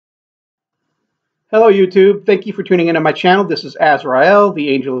Hello YouTube, thank you for tuning into my channel. This is Azrael, the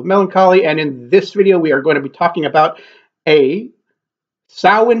Angel of Melancholy, and in this video we are going to be talking about a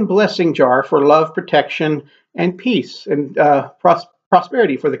Samhain blessing jar for love, protection, and peace, and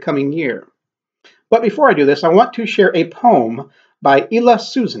prosperity for the coming year. But before I do this, I want to share a poem by Ella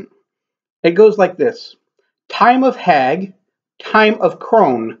Susan. It goes like this: time of hag, time of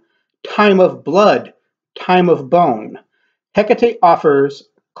crone, time of blood, time of bone, Hecate offers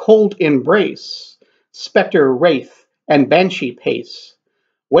cold embrace, spectre, wraith, and banshee pace.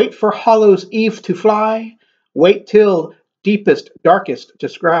 Wait for Hollow's eve to fly, wait till deepest, darkest to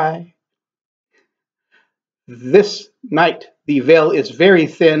scry. This night the veil is very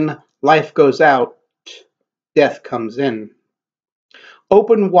thin, life goes out, death comes in.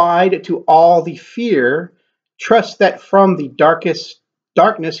 Open wide to all the fear, trust that from the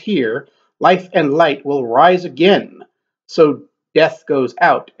darkness here, life and light will rise again. So death goes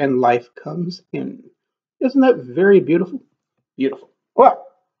out and life comes in. Isn't that very beautiful? Beautiful. Well,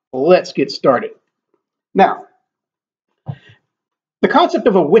 let's get started. Now, the concept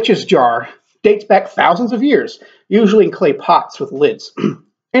of a witch's jar dates back thousands of years, usually in clay pots with lids.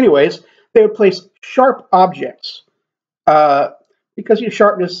 Anyways, they would place sharp objects because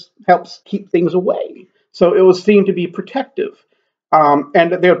sharpness helps keep things away. So it was seen to be protective.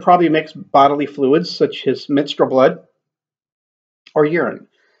 And they would probably mix bodily fluids such as menstrual blood or urine,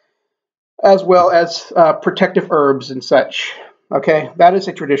 as well as protective herbs and such. Okay, that is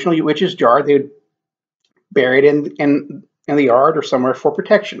a traditional witch's jar. They would bury it in the yard or somewhere for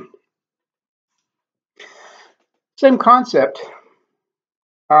protection. Same concept,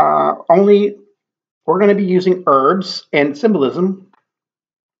 only we're going to be using herbs and symbolism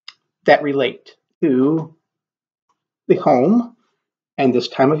that relate to the home and this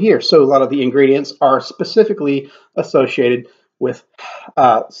time of year. So a lot of the ingredients are specifically associated with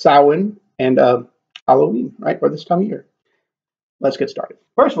Samhain and Halloween, right, or this time of year. Let's get started.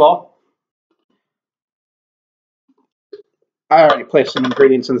 First of all, I already placed some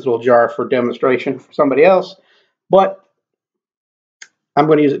ingredients in this little jar for demonstration for somebody else, but I'm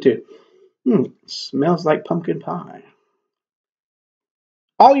going to use it too. Smells like pumpkin pie.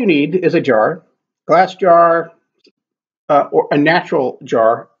 All you need is a jar, glass jar, or a natural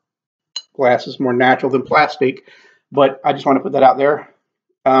jar. Glass is more natural than plastic, but I just want to put that out there.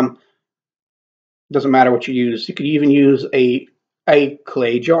 Doesn't matter what you use. You could even use a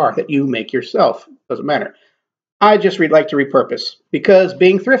clay jar that you make yourself. Doesn't matter. I just like to repurpose because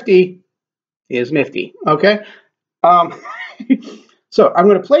being thrifty is nifty. Okay. So I'm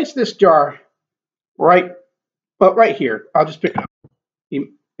going to place this jar right here. I'll just pick it up.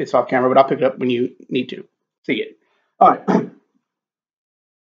 It's off camera, but I'll pick it up when you need to see it. All right.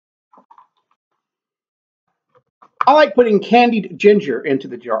 I like putting candied ginger into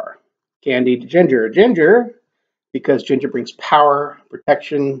the jar. Candied ginger, because ginger brings power,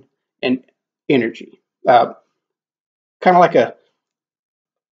 protection, and energy. Kind of like a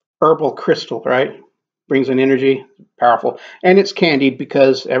herbal crystal, right? Brings in energy, powerful. And it's candied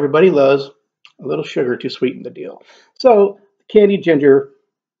because everybody loves a little sugar to sweeten the deal. So candied ginger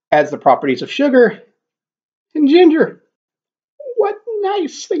adds the properties of sugar and ginger. What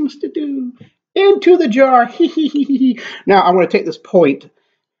nice things to do. Into the jar. Now I want to take this point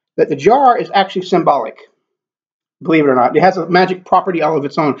that the jar is actually symbolic. Believe it or not, it has a magic property all of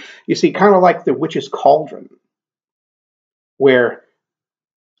its own. You see, kind of like the witch's cauldron, where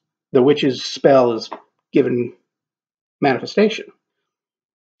the witch's spell is given manifestation.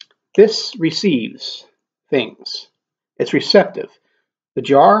 This receives things. It's receptive. The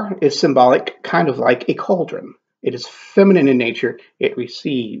jar is symbolic, kind of like a cauldron. It is feminine in nature. It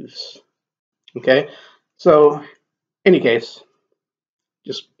receives. Okay, so any case,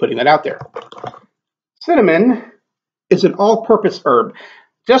 just putting that out there. Cinnamon is an all-purpose herb.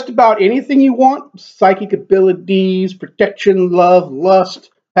 Just about anything you want, psychic abilities, protection, love, lust,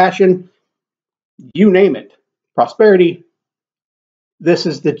 passion, you name it, prosperity, this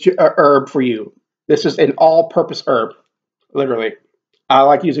is the herb for you. This is an all-purpose herb, literally. I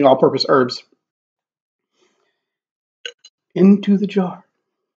like using all-purpose herbs. Into the jar.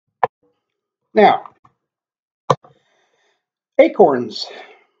 Now, acorns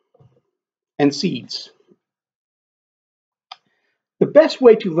and seeds. The best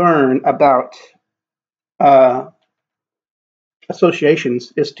way to learn about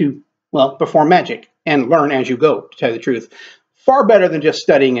associations is to, well, perform magic and learn as you go, to tell you the truth. Far better than just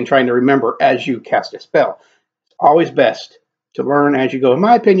studying and trying to remember as you cast a spell. Always best to learn as you go. In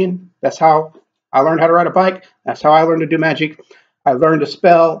my opinion, that's how I learned how to ride a bike. That's how I learned to do magic. I learned to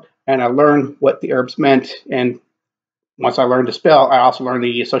spell, and I learned what the herbs meant, and once I learned to spell, I also learned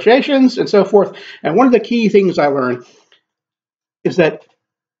the associations and so forth. And one of the key things I learned is that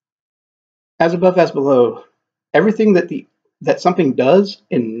as above, as below, everything that something does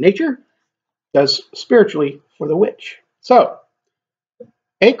in nature does spiritually for the witch. So,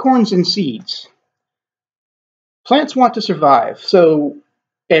 acorns and seeds. Plants want to survive,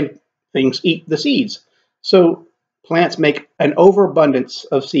 and things eat the seeds. So, plants make an overabundance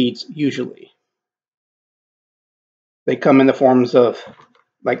of seeds usually. They come in the forms of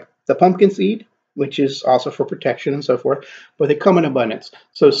like the pumpkin seed, which is also for protection and so forth, but they come in abundance.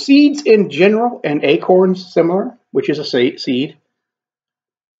 So seeds in general and acorns similar, which is a seed,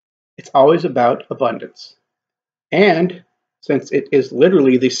 it's always about abundance. And since it is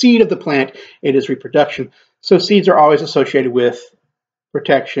literally the seed of the plant, it is reproduction. So seeds are always associated with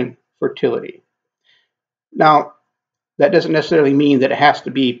protection, fertility. Now, that doesn't necessarily mean that it has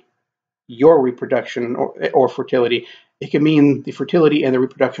to be your reproduction or fertility. It can mean the fertility and the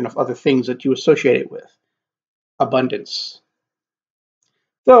reproduction of other things that you associate it with. Abundance.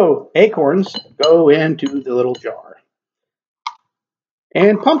 So acorns go into the little jar.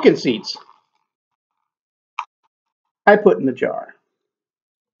 And pumpkin seeds I put in the jar.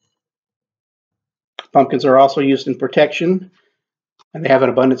 Pumpkins are also used in protection, and they have an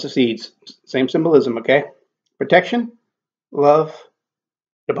abundance of seeds. Same symbolism, okay? Protection, love,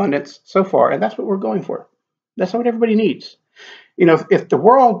 abundance, so far, and that's what we're going for. That's what everybody needs. You know, if the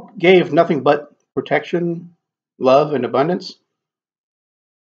world gave nothing but protection, love, and abundance,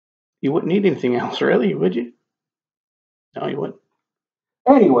 you wouldn't need anything else, really, would you? No, you wouldn't.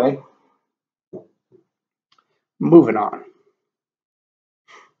 Anyway, moving on.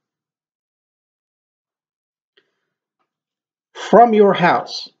 From your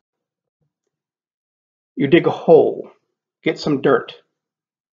house, you dig a hole, get some dirt,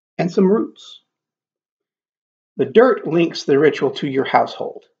 and some roots. The dirt links the ritual to your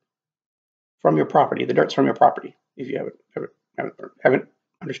household from your property. The dirt's from your property, if you haven't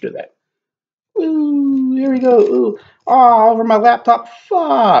understood that. Ooh, here we go. Ooh. Oh, over my laptop.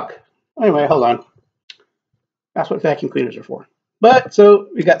 Fuck. Anyway, hold on. That's what vacuum cleaners are for. But, so,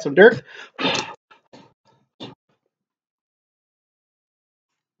 we got some dirt.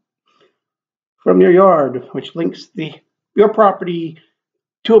 From your yard, which links your property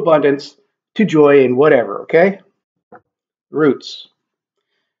to abundance, to joy, and whatever, okay? Roots.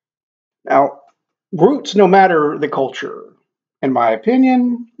 Now, roots, no matter the culture, in my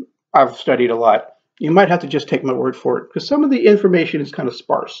opinion, I've studied a lot. You might have to just take my word for it, because some of the information is kind of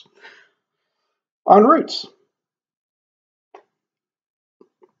sparse. On roots.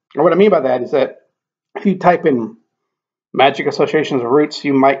 And what I mean by that is that if you type in magic associations of roots,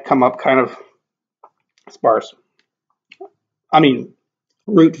 you might come up kind of sparse. I mean,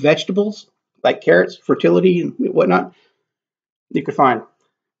 root vegetables, like carrots, fertility, and whatnot, you could find.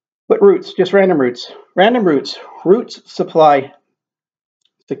 But roots, just random roots. Random roots. Roots supply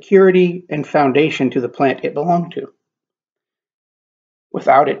security and foundation to the plant it belonged to.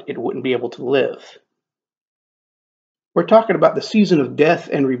 Without it, it wouldn't be able to live. We're talking about the season of death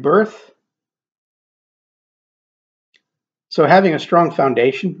and rebirth. So having a strong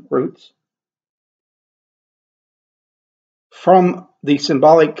foundation, roots, from the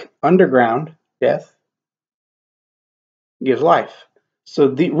symbolic underground, death, gives life. So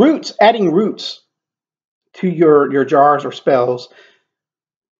the roots, adding roots to your jars or spells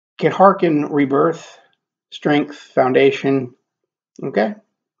can hearken rebirth, strength, foundation, okay?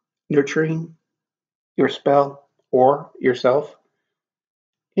 Nurturing your spell or yourself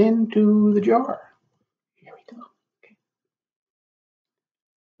into the jar. Here we go.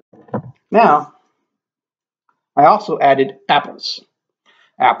 Okay. Now, I also added apples.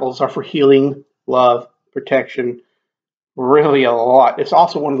 Apples are for healing, love, protection, really a lot. It's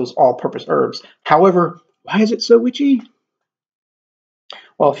also one of those all-purpose herbs. However, why is it so witchy?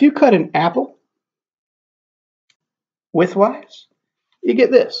 Well, if you cut an apple widthwise, you get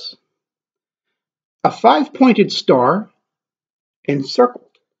this. A 5-pointed star encircled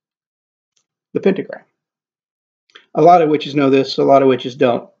the pentagram. A lot of witches know this, a lot of witches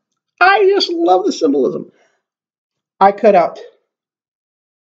don't. I just love the symbolism. I cut out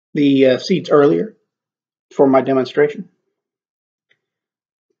the seeds earlier for my demonstration,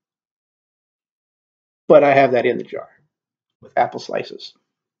 but I have that in the jar with apple slices.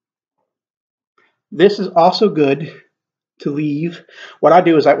 This is also good to leave. What I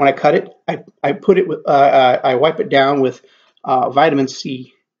do is when I cut it, I put it with I wipe it down with vitamin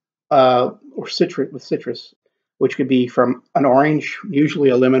C or citrus, which could be from an orange, usually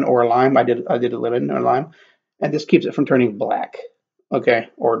a lemon or a lime. I did a lemon or a lime, and this keeps it from turning black, okay,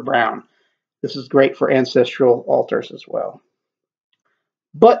 or brown. This is great for ancestral altars as well.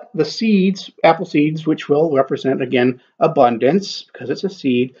 But the seeds, apple seeds, which will represent, again, abundance, because it's a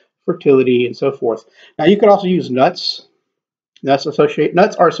seed, fertility, and so forth. Now, you could also use nuts. Nuts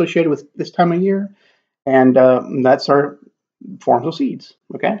are associated with this time of year, and nuts are forms of seeds.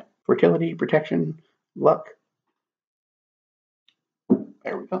 Okay, fertility, protection, luck.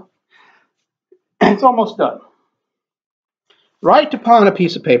 There we go. It's almost done. Write upon a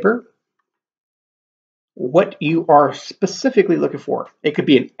piece of paper what you are specifically looking for. It could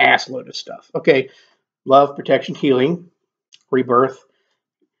be an ass load of stuff. Okay, love, protection, healing, rebirth.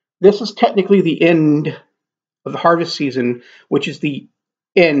 This is technically the end of the harvest season, which is the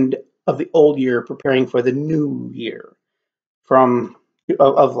end of the old year, preparing for the new year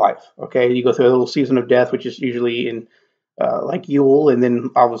of life. Okay, you go through a little season of death, which is usually in like Yule, and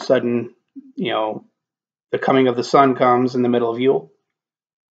then all of a sudden, the coming of the sun comes in the middle of Yule,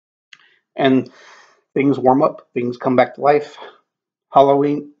 and things warm up, things come back to life.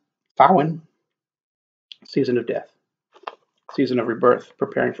 Halloween, Samhain, season of death, season of rebirth,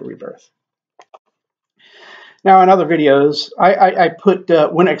 preparing for rebirth. Now, in other videos, I put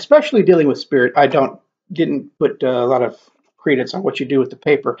when especially dealing with spirit, I didn't put a lot of credence on what you do with the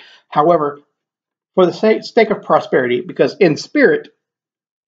paper. However, for the sake of prosperity, because in spirit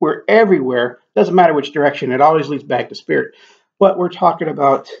we're everywhere, doesn't matter which direction, it always leads back to spirit. But we're talking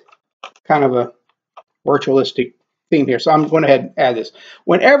about kind of a virtualistic theme here, so I'm going ahead and add this.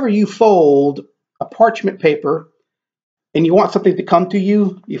 Whenever you fold a parchment paper and you want something to come to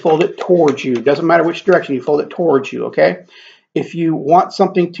you, you fold it towards you. Doesn't matter which direction, you fold it towards you, okay? If you want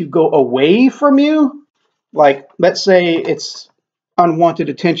something to go away from you, like let's say it's unwanted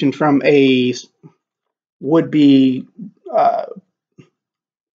attention from a would-be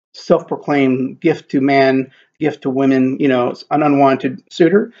self-proclaimed gift to man, gift to women, an unwanted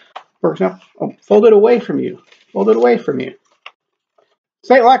suitor, for example, fold it away from you. Fold it away from you.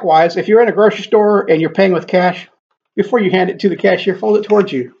 Say likewise, if you're in a grocery store and you're paying with cash, before you hand it to the cashier, fold it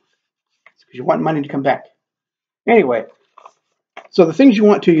towards you, because you want money to come back. Anyway, so the things you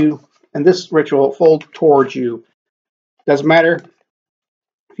want to you and this ritual fold towards you. Doesn't matter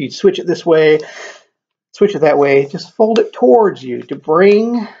if you switch it this way, switch it that way, just fold it towards you to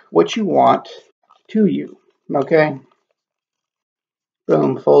bring what you want to you. Okay?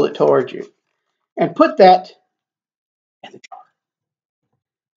 Boom, fold it towards you. And put that in the jar.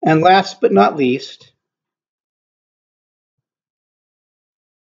 And last but not least,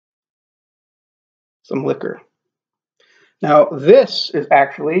 some liquor. Now, this is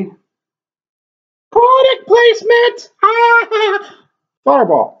actually product placement.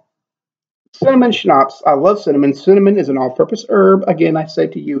 Fireball. Cinnamon schnapps. I love cinnamon. Cinnamon is an all-purpose herb. Again, I say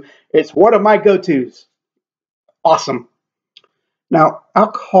to you, it's one of my go-tos. Awesome. Now,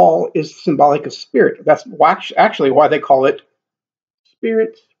 alcohol is symbolic of spirit. That's actually why they call it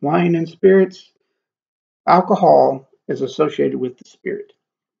spirits, wine and spirits. Alcohol is associated with the spirit.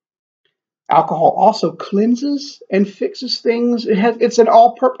 Alcohol also cleanses and fixes things. It's an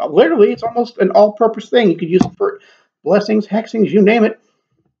all-purpose, literally, it's almost an all-purpose thing. You could use it for blessings, hexings, you name it.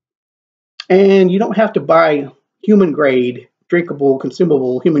 And you don't have to buy human grade, drinkable,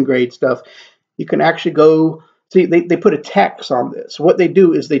 consumable, human grade stuff. You can actually go, see, they put a tax on this. What they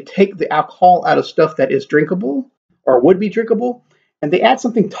do is they take the alcohol out of stuff that is drinkable or would be drinkable, and they add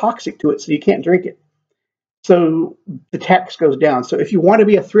something toxic to it so you can't drink it. So the tax goes down. So if you want to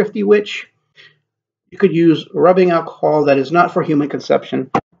be a thrifty witch, you could use rubbing alcohol that is not for human consumption.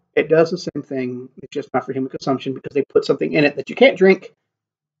 It does the same thing. It's just not for human consumption because they put something in it that you can't drink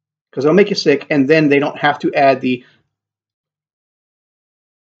because it'll make you sick, and then they don't have to add the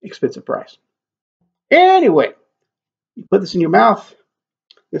expensive price. Anyway, you put this in your mouth.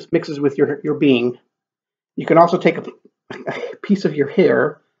 This mixes with your being. You can also take a piece of your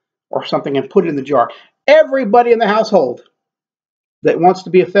hair or something and put it in the jar. Everybody in the household that wants to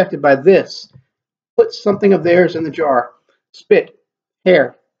be affected by this, put something of theirs in the jar. Spit,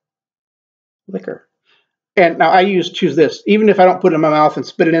 hair, liquor. And now I choose this. Even if I don't put it in my mouth and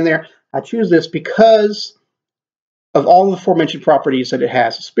spit it in there, I choose this because of all the aforementioned properties that it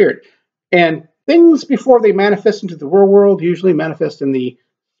has, a spirit. And things, before they manifest into the real world, usually manifest in the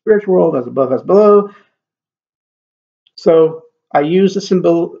spiritual world, as above, as below. So I use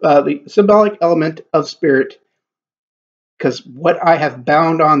the symbolic element of spirit, because what I have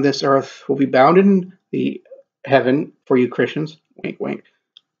bound on this earth will be bound in the heaven for you Christians. Wink, wink.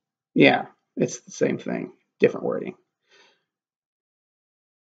 Yeah, it's the same thing, different wording.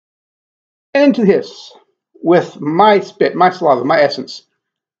 Into this with my spit, my saliva, my essence.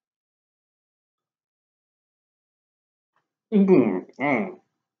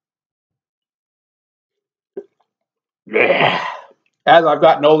 Yeah. As I've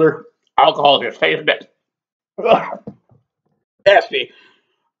gotten older, alcohol just tastes best. Ugh, nasty.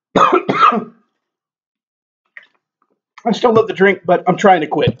 I still love the drink, but I'm trying to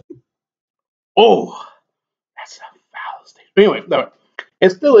quit. Oh, that's the foulest thing. Anyway, no,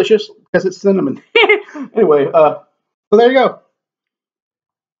 it's delicious because it's cinnamon. Anyway, so there you go.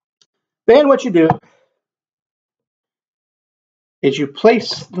 Then what you do is you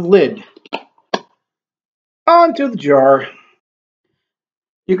place the lid onto the jar.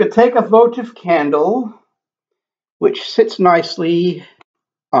 You could take a votive candle, which sits nicely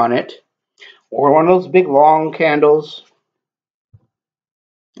on it, or one of those big long candles.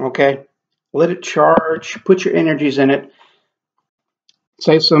 Okay, let it charge. Put your energies in it.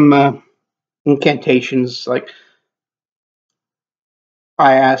 Say some incantations like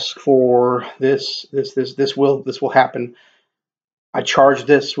I ask for this will happen. I charge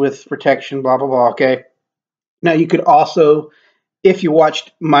this with protection, blah blah blah. Okay. Now you could also, if you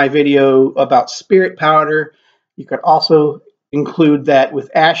watched my video about spirit powder, you could also include that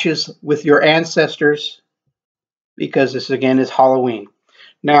with ashes with your ancestors, because this again is Halloween.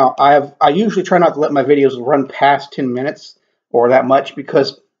 Now I usually try not to let my videos run past 10 minutes or that much,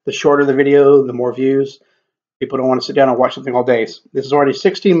 because the shorter the video, the more views. People don't want to sit down and watch something all day. This is already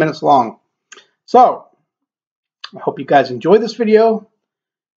 16 minutes long. So I hope you guys enjoy this video.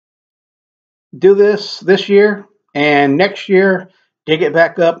 Do this year, and next year, dig it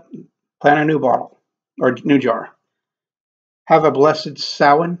back up, plant a new bottle or new jar. Have a blessed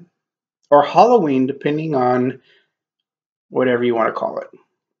Samhain or Halloween, depending on whatever you want to call it.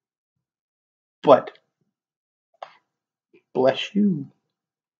 But bless you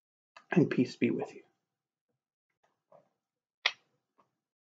and peace be with you.